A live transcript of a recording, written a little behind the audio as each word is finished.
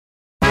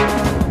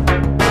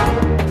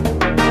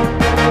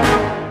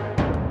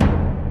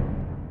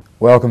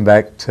Welcome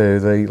back to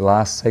the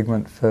last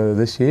segment for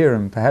this year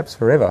and perhaps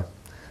forever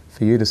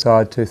for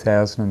YouDecide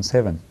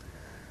 2007.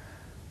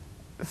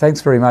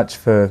 Thanks very much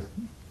for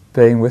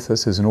being with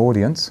us as an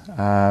audience.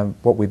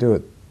 What we do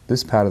at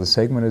this part of the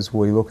segment is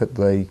we look at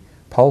the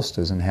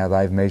pollsters and how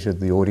they've measured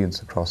the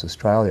audience across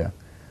Australia.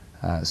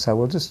 So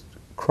we'll just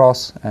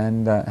cross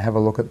and have a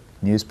look at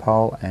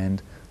Newspoll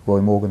and Roy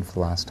Morgan for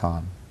the last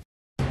time.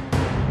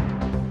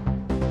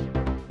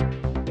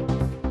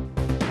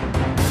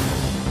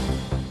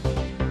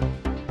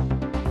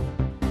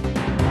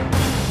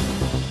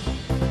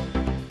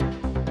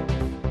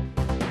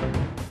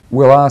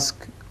 We'll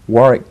ask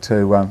Warwick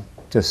to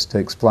just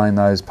explain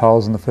those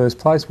polls in the first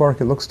place. Warwick,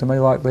 it looks to me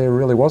like there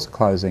really was a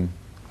closing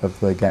of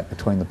the gap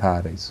between the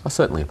parties. Well,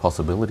 certainly a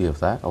possibility of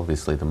that.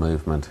 Obviously the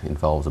movement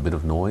involves a bit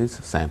of noise,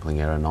 sampling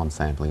error,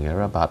 non-sampling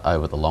error, but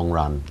over the long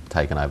run,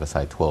 taken over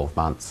say 12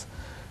 months,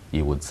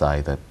 you would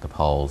say that the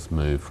polls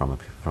moved from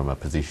a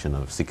position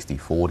of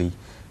 60-40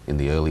 in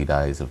the early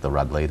days of the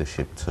Rudd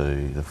leadership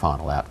to the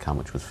final outcome,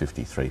 which was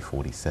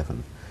 53-47.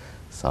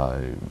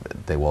 So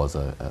there was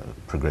a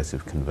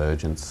progressive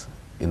convergence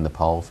in the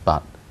polls,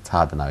 but it's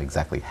hard to know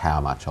exactly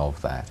how much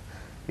of that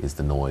is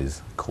the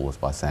noise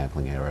caused by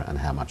sampling error and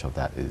how much of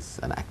that is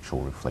an actual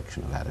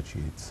reflection of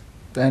attitudes.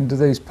 And do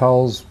these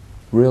polls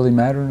really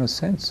matter in a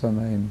sense? I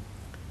mean,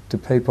 do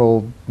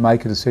people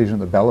make a decision at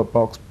the ballot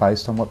box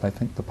based on what they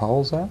think the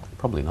polls are?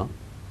 Probably not.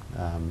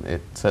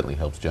 It certainly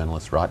helps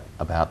journalists write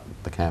about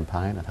the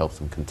campaign, it helps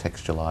them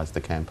contextualise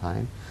the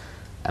campaign,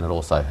 and it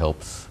also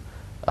helps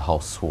a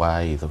whole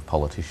swathe of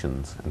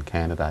politicians and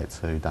candidates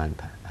who don't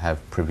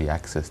have privy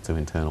access to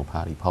internal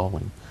party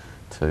polling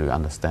to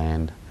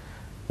understand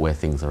where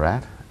things are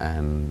at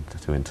and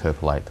to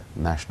interpolate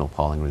national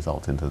polling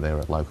results into their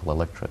local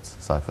electorates.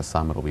 So for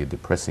some it'll be a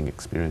depressing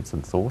experience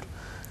and thought,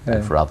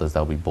 and for others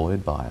they'll be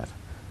buoyed by it.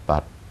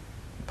 But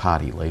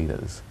party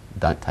leaders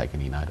don't take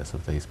any notice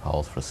of these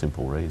polls for a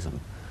simple reason,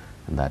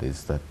 and that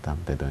is that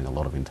they're doing a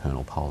lot of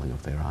internal polling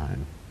of their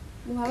own.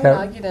 Well, I would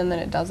argue then that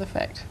it does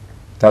affect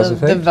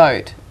the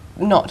vote,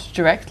 not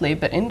directly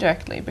but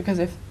indirectly, because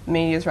if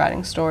media is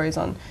writing stories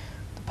on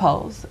the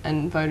polls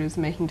and voters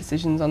are making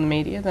decisions on the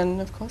media,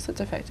 then of course it's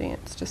affecting it.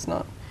 It's just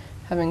not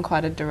having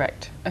quite a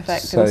direct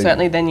effect, so and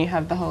certainly then you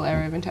have the whole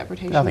area of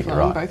interpretation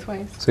flowing both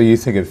ways. So you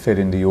think it fed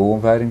into your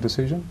voting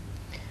decision?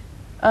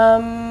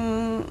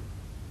 Well,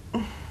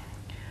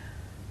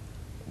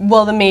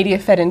 the media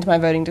fed into my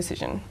voting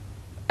decision,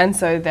 and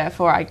so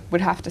therefore I would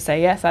have to say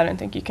yes. I don't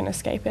think you can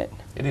escape it.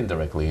 It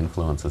indirectly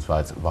influences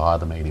votes via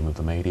the medium of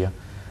the media,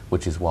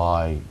 which is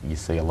why you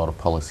see a lot of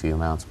policy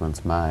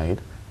announcements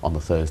made on the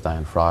Thursday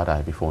and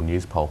Friday before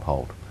Newspoll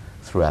polled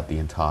throughout the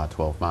entire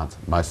 12 months.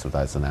 Most of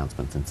those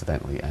announcements,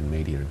 incidentally, and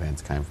media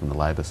events came from the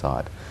Labor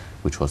side,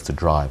 which was to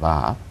drive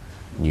up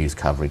news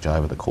coverage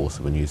over the course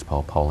of a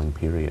Newspoll polling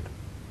period,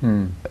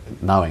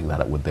 knowing that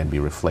it would then be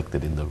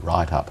reflected in the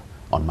write-up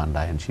on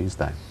Monday and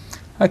Tuesday.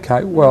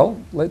 Okay,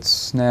 well,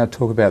 let's now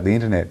talk about the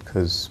internet,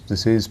 because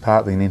this is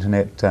partly an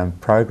internet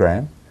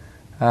program.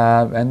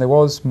 And there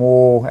was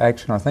more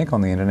action, I think,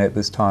 on the internet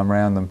this time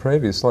round than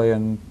previously.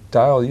 And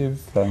Dale,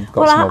 you've got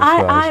some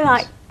observations. I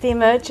like the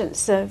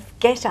emergence of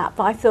Get Up.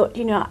 I thought,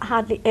 I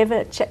hardly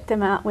ever checked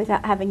them out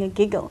without having a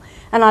giggle.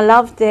 And I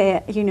loved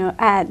their,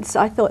 ads.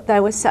 I thought they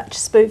were such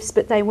spoofs,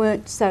 but they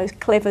weren't so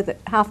clever that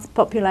half the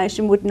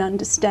population wouldn't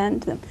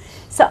understand them.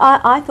 So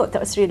I thought that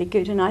was really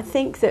good. And I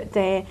think that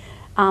their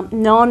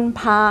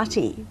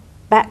non-party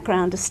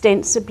background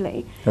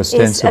ostensibly, I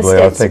think is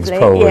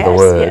probably the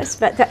word. Yes,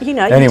 but that,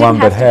 anyone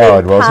but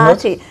Howard,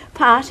 wasn't it?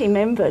 Party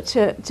member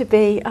to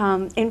be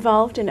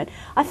involved in it.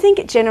 I think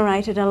it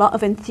generated a lot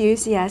of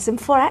enthusiasm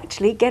for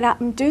actually get up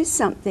and do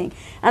something,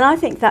 and I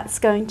think that's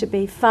going to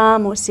be far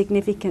more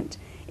significant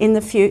in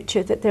the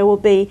future, that there will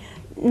be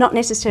not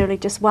necessarily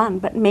just one,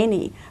 but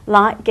many,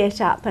 like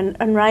Get Up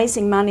and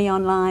raising money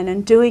online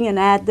and doing an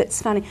ad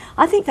that's funny.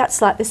 I think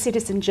that's like the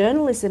citizen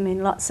journalism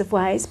in lots of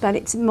ways, but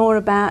it's more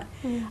about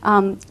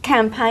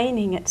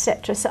campaigning,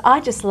 etc. So I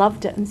just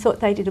loved it and thought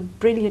they did a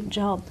brilliant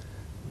job.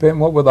 Ben,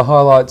 what were the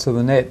highlights of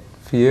the net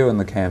for you in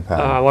the campaign?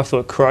 I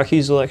thought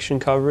Crikey's election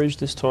coverage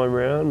this time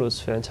round was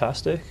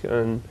fantastic,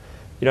 and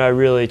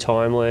really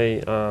timely.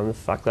 The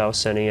fact that I was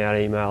sending out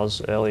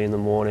emails early in the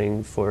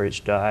morning for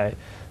each day.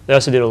 They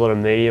also did a lot of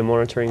media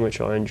monitoring, which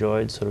I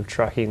enjoyed, sort of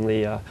tracking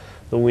the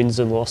wins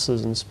and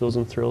losses and spills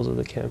and thrills of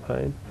the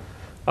campaign.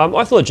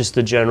 I thought just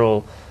the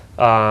general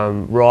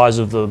rise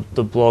of the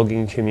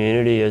blogging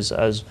community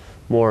as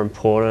more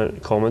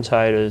important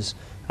commentators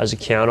as a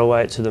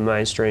counterweight to the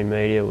mainstream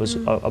media was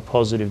a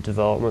positive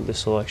development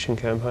this election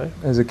campaign.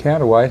 As a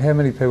counterweight, how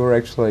many people are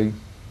actually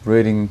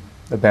reading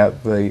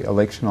about the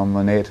election on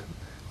the net?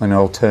 An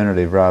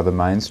alternative rather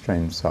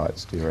mainstream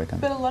sites, do you reckon?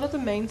 But a lot of the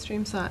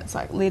mainstream sites,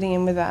 like leading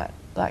in with that,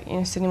 like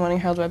Sydney Morning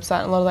Herald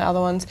website and a lot of the other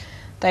ones,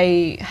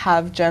 they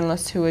have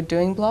journalists who are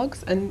doing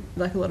blogs, and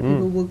like a lot of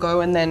people will go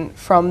and then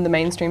from the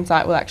mainstream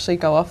site will actually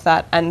go off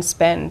that and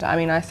spend,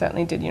 I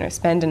certainly did,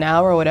 spend an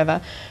hour or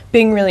whatever,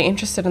 being really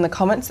interested in the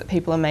comments that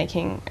people are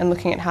making and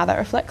looking at how that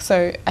reflects.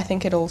 So I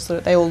think it all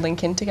they all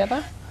link in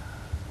together.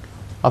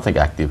 I think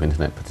active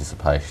internet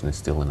participation is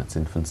still in its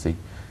infancy.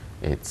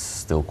 It's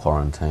still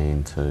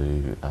quarantined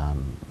to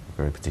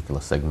very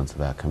particular segments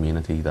of our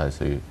community. Those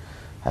who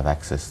have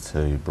access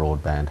to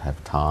broadband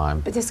have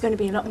time. But there's going to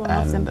be a lot more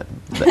of them.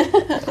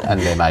 And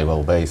there may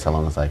well be, so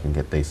long as they can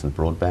get decent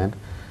broadband.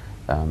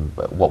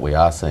 But what we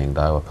are seeing,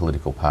 though, are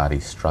political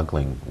parties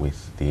struggling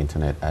with the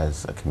internet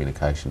as a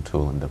communication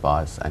tool and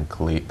device, and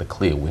the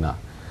clear winner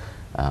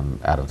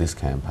out of this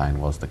campaign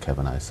was the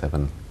Kevin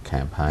 07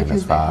 campaign,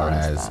 Because as far they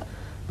as harnessed that.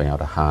 being able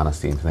to harness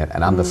the internet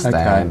and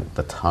understand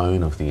the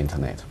tone of the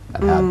internet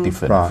and how it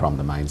differed from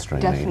the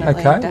mainstream media.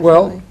 Definitely. Okay,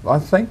 well, I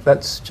think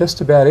that's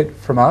just about it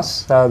from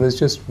us. There's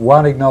just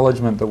one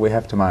acknowledgement that we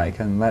have to make,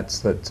 and that's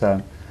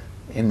that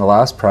in the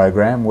last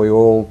program we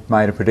all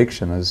made a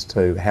prediction as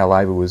to how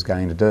Labor was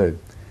going to do,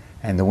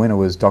 and the winner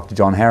was Dr.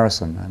 John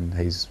Harrison, and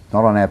he's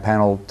not on our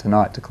panel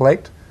tonight to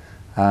collect,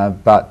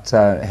 but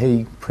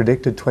he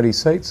predicted 20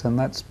 seats, and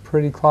that's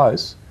pretty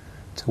close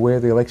to where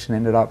the election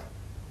ended up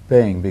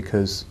being,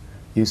 because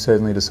you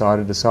certainly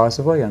decided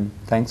decisively, and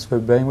thanks for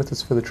being with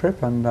us for the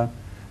trip, and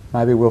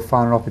maybe we'll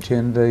find an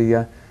opportunity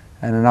in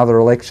another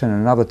election,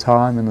 another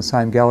time in the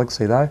same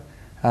galaxy though,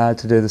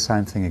 to do the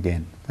same thing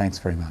again. Thanks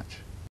very much.